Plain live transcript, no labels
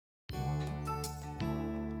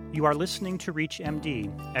You are listening to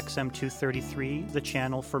ReachMD, XM233, the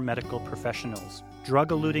channel for medical professionals.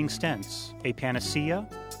 Drug-eluting stents, a panacea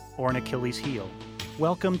or an Achilles heel?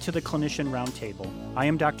 Welcome to the Clinician Roundtable. I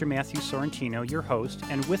am Dr. Matthew Sorrentino, your host,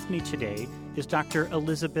 and with me today is Dr.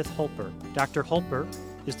 Elizabeth Holper. Dr. Holper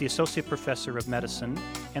is the Associate Professor of Medicine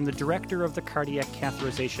and the Director of the Cardiac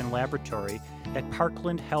Catheterization Laboratory at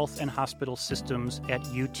Parkland Health and Hospital Systems at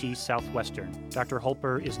UT Southwestern. Dr.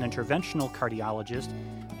 Holper is an interventional cardiologist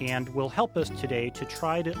and will help us today to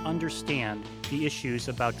try to understand the issues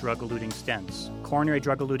about drug-eluting stents. Coronary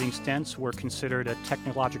drug-eluting stents were considered a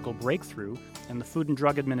technological breakthrough, and the Food and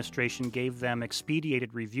Drug Administration gave them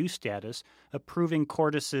expedited review status, approving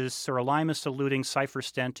Cordis's sirolimus-eluting Cypher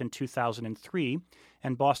stent in 2003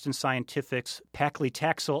 and Boston Scientific's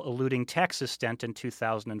paclitaxel-eluting Taxus stent in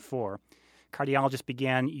 2004. Cardiologists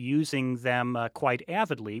began using them quite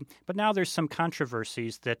avidly, but now there's some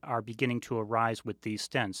controversies that are beginning to arise with these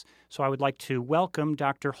stents. So I would like to welcome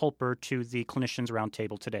Dr. Holper to the Clinicians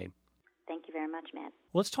Roundtable today. Thank you very much, Matt.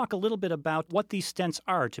 Let's talk a little bit about what these stents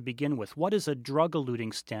are to begin with. What is a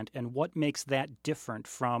drug-eluting stent, and what makes that different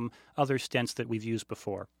from other stents that we've used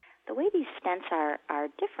before? The way these stents are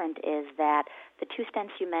different is that the two stents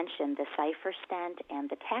you mentioned, the Cypher stent and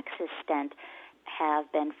the Taxus stent,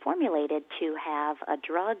 have been formulated to have a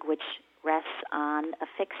drug which rests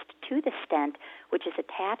affixed to the stent, which is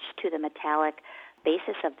attached to the metallic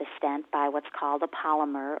basis of the stent by what's called a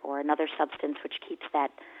polymer or another substance which keeps that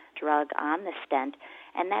drug on the stent.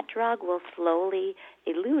 And that drug will slowly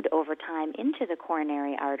elute over time into the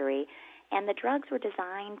coronary artery. And the drugs were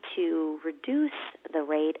designed to reduce the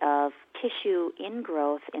rate of tissue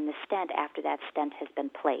ingrowth in the stent after that stent has been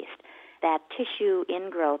placed. That tissue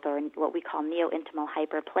ingrowth, or what we call neointimal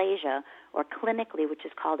hyperplasia, or clinically, which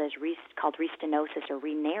is called restenosis or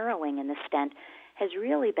re-narrowing in the stent, has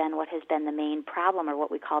really been what has been the main problem, or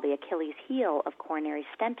what we call the Achilles heel of coronary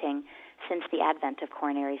stenting since the advent of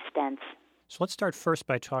coronary stents. So let's start first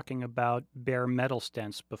by talking about bare metal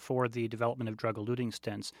stents before the development of drug-eluting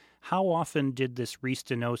stents. How often did this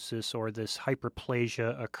restenosis or this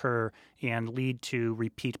hyperplasia occur and lead to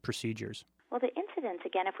repeat procedures? Well, the incidence,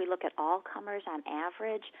 again, if we look at all comers on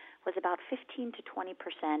average, was about 15 to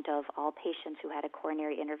 20% of all patients who had a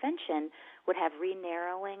coronary intervention would have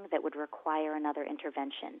re-narrowing that would require another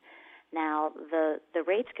intervention. Now, the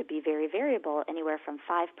rates could be very variable, anywhere from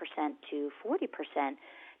 5% to 40%,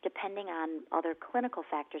 depending on other clinical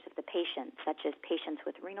factors of the patient, such as patients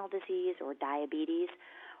with renal disease or diabetes,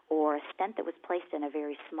 or a stent that was placed in a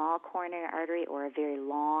very small coronary artery or a very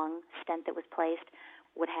long stent that was placed,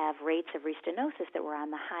 would have rates of restenosis that were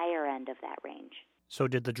on the higher end of that range. So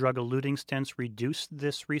did the drug-eluting stents reduce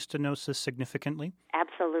this restenosis significantly?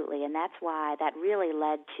 Absolutely, and that's why that really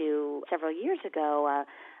led to, several years ago,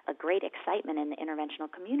 a great excitement in the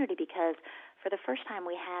interventional community, because for the first time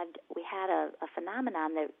we had a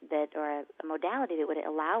phenomenon or a modality that would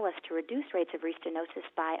allow us to reduce rates of restenosis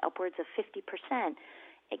by upwards of 50%,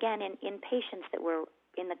 again, in patients that were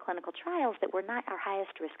in the clinical trials that were not our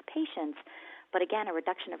highest risk patients, but again, a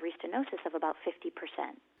reduction of restenosis of about 50%.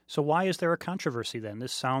 So why is there a controversy then?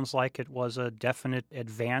 This sounds like it was a definite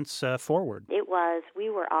advance forward. It was. We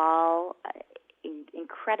were all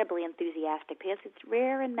incredibly enthusiastic because it's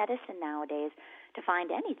rare in medicine nowadays to find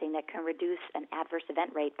anything that can reduce an adverse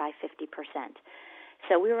event rate by 50%.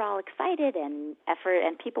 So we were all excited, and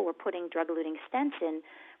people were putting drug-eluting stents in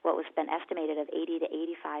what was been estimated of 80 to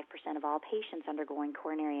 85% of all patients undergoing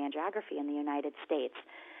coronary angiography in the United States.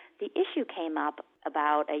 The issue came up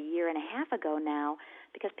about a year and a half ago now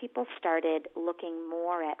because people started looking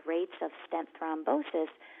more at rates of stent thrombosis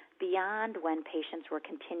beyond when patients were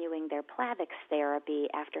continuing their Plavix therapy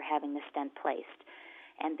after having the stent placed.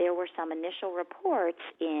 And there were some initial reports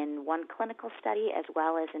in one clinical study as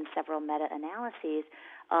well as in several meta-analyses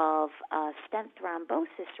of a stent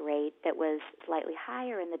thrombosis rate that was slightly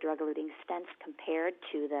higher in the drug-eluting stents compared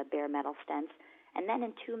to the bare metal stents. And then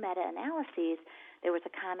in two meta-analyses, there was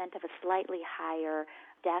a comment of a slightly higher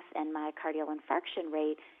death and myocardial infarction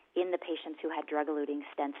rate in the patients who had drug-eluting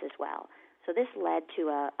stents as well. So this led to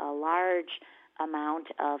a large amount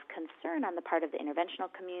of concern on the part of the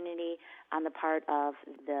interventional community, on the part of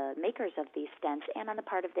the makers of these stents, and on the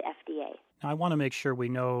part of the FDA. Now, I want to make sure we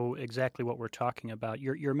know exactly what we're talking about.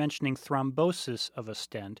 You're mentioning thrombosis of a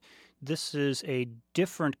stent. This is a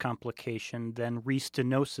different complication than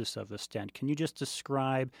restenosis of a stent. Can you just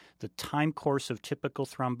describe the time course of typical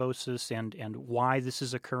thrombosis and why this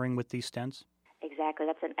is occurring with these stents? Exactly.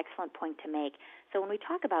 That's an excellent point to make. So when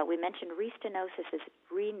we mentioned restenosis is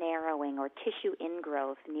re-narrowing or tissue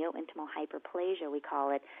ingrowth, neointimal hyperplasia we call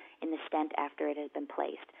it, in the stent after it has been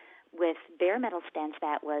placed. with bare metal stents,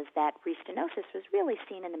 that was that restenosis was really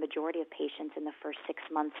seen in the majority of patients in the first 6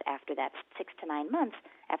 months after that, 6 to 9 months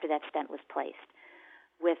after that stent was placed.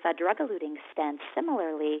 With drug-eluting stents,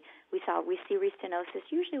 similarly, we see restenosis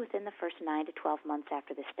usually within the first 9 to 12 months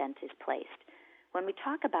after the stent is placed. When we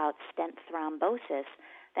talk about stent thrombosis,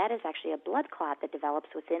 that is actually a blood clot that develops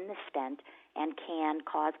within the stent and can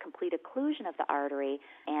cause complete occlusion of the artery,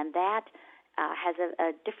 and that has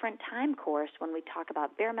a different time course when we talk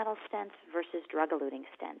about bare metal stents versus drug-eluting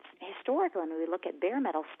stents. Historically, when we look at bare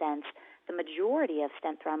metal stents, the majority of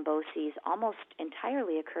stent thromboses almost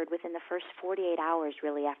entirely occurred within the first 48 hours,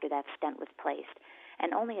 really, after that stent was placed.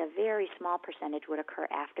 And only a very small percentage would occur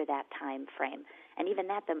after that time frame. And even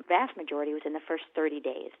that, the vast majority was in the first 30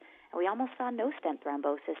 days. And we almost saw no stent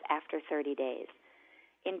thrombosis after 30 days.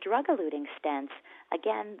 In drug-eluting stents,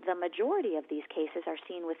 again, the majority of these cases are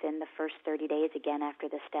seen within the first 30 days, again, after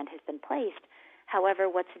the stent has been placed. However,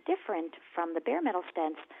 what's different from the bare metal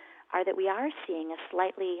stents are that we are seeing a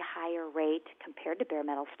slightly higher rate compared to bare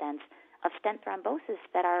metal stents of stent thrombosis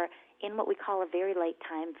that are in what we call a very late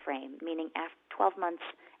time frame, meaning after 12 months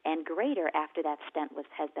and greater after that stent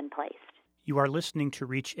has been placed. You are listening to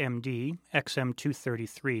ReachMD,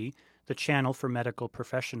 XM233, the channel for medical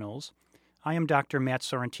professionals. I am Dr. Matt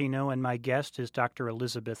Sorrentino, and my guest is Dr.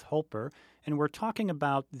 Elizabeth Holper, and we're talking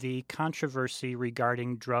about the controversy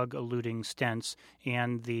regarding drug-eluting stents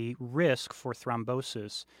and the risk for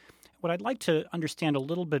thrombosis. What I'd like to understand a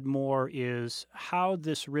little bit more is how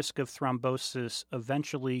this risk of thrombosis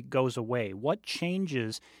eventually goes away. What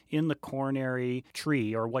changes in the coronary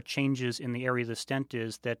tree, or what changes in the area the stent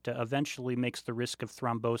is, that eventually makes the risk of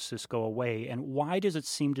thrombosis go away, and why does it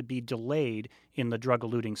seem to be delayed in the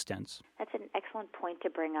drug-eluting stents? That's an excellent point to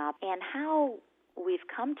bring up, and how we've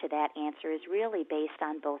come to that answer is really based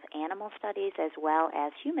on both animal studies as well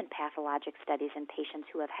as human pathologic studies in patients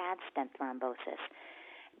who have had stent thrombosis.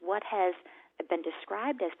 What has been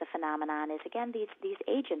described as the phenomenon is, again, these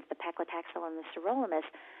agents, the paclitaxel and the sirolimus,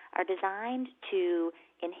 are designed to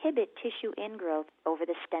inhibit tissue ingrowth over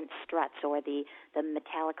the stent struts, or the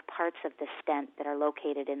metallic parts of the stent that are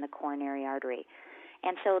located in the coronary artery.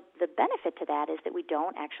 And so the benefit to that is that we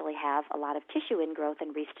don't actually have a lot of tissue ingrowth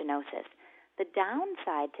and restenosis. The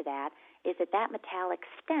downside to that is that metallic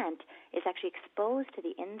stent is actually exposed to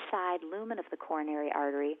the inside lumen of the coronary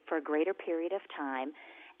artery for a greater period of time,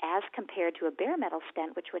 as compared to a bare metal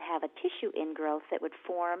stent, which would have a tissue ingrowth that would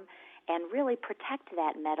form and really protect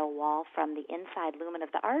that metal wall from the inside lumen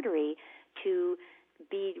of the artery to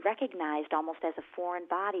be recognized almost as a foreign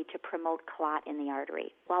body to promote clot in the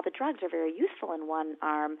artery. While the drugs are very useful in one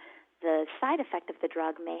arm, the side effect of the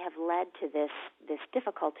drug may have led to this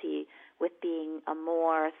difficulty with being a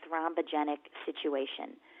more thrombogenic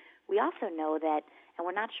situation. We also know that, and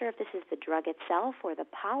we're not sure if this is the drug itself or the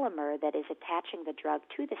polymer that is attaching the drug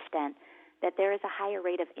to the stent, that there is a higher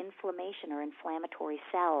rate of inflammation or inflammatory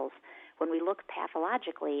cells when we look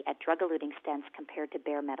pathologically at drug-eluting stents compared to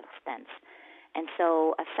bare metal stents. And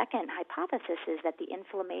so a second hypothesis is that the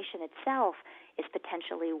inflammation itself is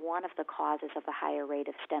potentially one of the causes of the higher rate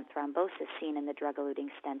of stent thrombosis seen in the drug-eluting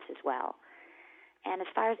stents as well. And as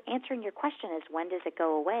far as answering your question as when does it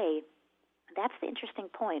go away, that's the interesting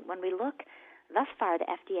point. When we look, thus far the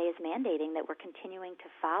FDA is mandating that we're continuing to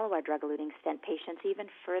follow our drug-eluting stent patients even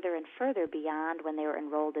further and further beyond when they were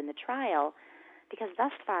enrolled in the trial, because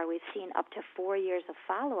thus far we've seen up to 4 years of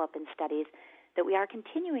follow-up in studies that we are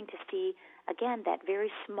continuing to see, again, that very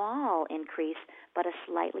small increase, but a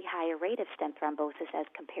slightly higher rate of stent thrombosis as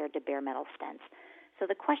compared to bare metal stents. So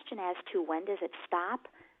the question as to when does it stop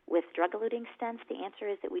with drug-eluting stents, the answer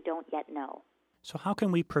is that we don't yet know. So how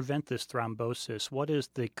can we prevent this thrombosis? What is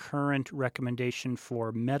the current recommendation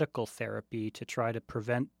for medical therapy to try to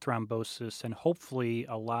prevent thrombosis and hopefully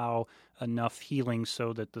allow enough healing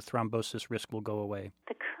so that the thrombosis risk will go away?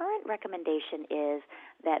 The current recommendation is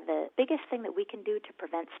that the biggest thing that we can do to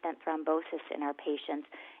prevent stent thrombosis in our patients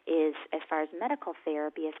is, as far as medical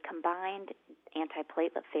therapy, is combined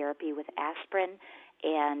antiplatelet therapy with aspirin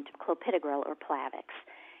and clopidogrel or Plavix.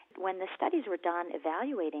 When the studies were done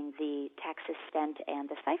evaluating the Taxus stent and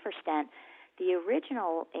the Cypher stent, the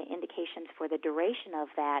original indications for the duration of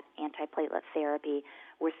that antiplatelet therapy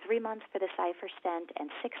were 3 months for the Cypher stent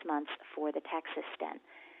and 6 months for the Taxus stent.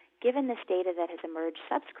 Given this data that has emerged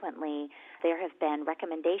subsequently, there have been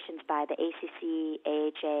recommendations by the ACC,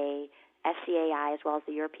 AHA, SCAI, as well as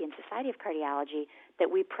the European Society of Cardiology,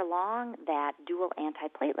 that we prolong that dual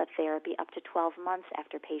antiplatelet therapy up to 12 months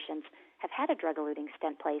after patients have had a drug-eluting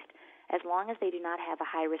stent placed, as long as they do not have a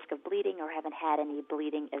high risk of bleeding or haven't had any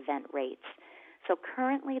bleeding event rates. So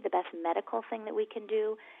currently, the best medical thing that we can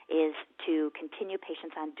do is to continue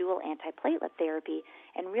patients on dual antiplatelet therapy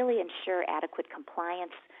and really ensure adequate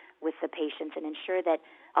compliance with the patients and ensure that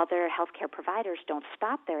other healthcare providers don't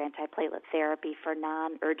stop their antiplatelet therapy for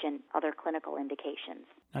non-urgent other clinical indications.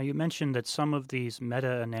 Now, you mentioned that some of these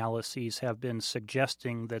meta-analyses have been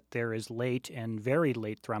suggesting that there is late and very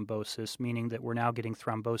late thrombosis, meaning that we're now getting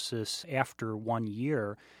thrombosis after 1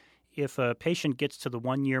 year. If a patient gets to the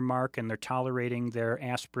 1 year mark and they're tolerating their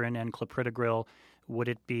aspirin and clopidogrel, would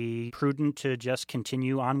it be prudent to just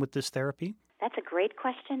continue on with this therapy? That's a great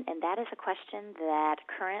question, and that is a question that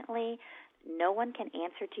currently no one can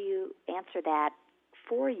answer that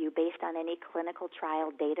for you based on any clinical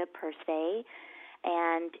trial data per se.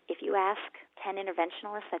 And if you ask 10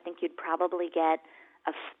 interventionalists, I think you'd probably get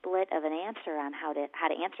a split of an answer on how to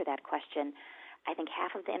answer that question. I think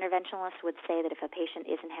half of the interventionalists would say that if a patient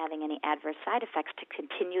isn't having any adverse side effects, to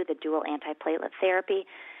continue the dual antiplatelet therapy.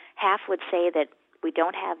 Half would say that we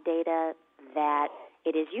don't have data that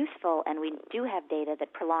it is useful, and we do have data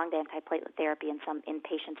that prolonged antiplatelet therapy in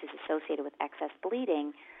patients is associated with excess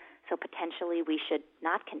bleeding, so potentially we should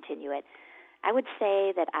not continue it. I would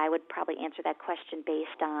say that I would probably answer that question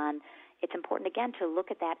based on it's important, again, to look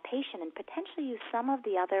at that patient and potentially use some of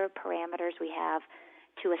the other parameters we have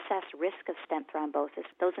to assess risk of stent thrombosis.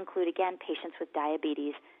 Those include, again, patients with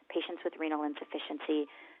diabetes, patients with renal insufficiency,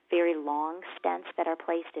 very long stents that are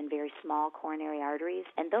placed in very small coronary arteries.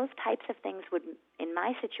 And those types of things would, in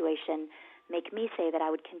my situation, make me say that I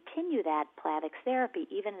would continue that Plavix therapy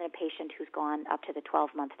even in a patient who's gone up to the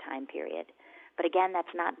 12-month time period. But again,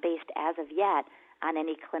 that's not based as of yet on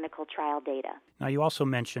any clinical trial data. Now, you also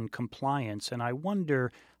mentioned compliance, and I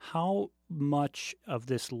wonder how much of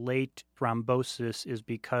this late thrombosis is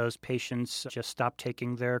because patients just stop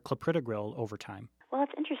taking their clopidogrel over time. Well,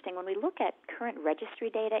 it's interesting. When we look at current registry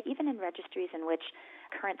data, even in registries in which,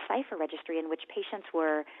 current CIPHER registry in which patients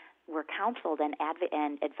were counseled and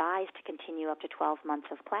advised to continue up to 12 months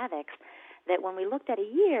of Plavix, that when we looked at a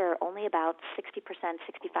year, only about 60%,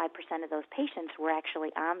 65% of those patients were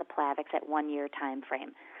actually on the Plavix at 1 year time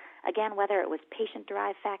frame. Again, whether it was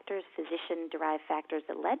patient-derived factors, physician-derived factors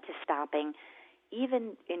that led to stopping,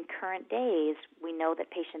 even in current days, we know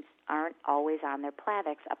that patients aren't always on their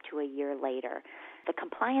Plavix up to a year later. The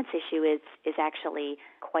compliance issue is actually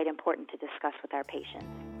quite important to discuss with our patients.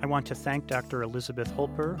 I want to thank Dr. Elizabeth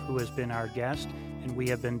Holper, who has been our guest, and we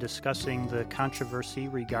have been discussing the controversy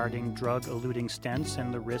regarding drug-eluting stents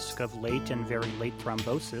and the risk of late and very late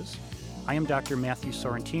thrombosis. I am Dr. Matthew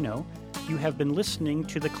Sorrentino. You have been listening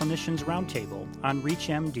to the Clinicians Roundtable on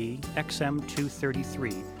ReachMD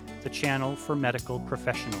XM233, the channel for medical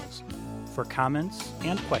professionals. For comments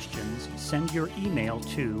and questions, send your email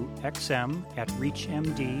to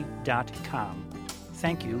xm@reachmd.com.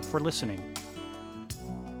 Thank you for listening.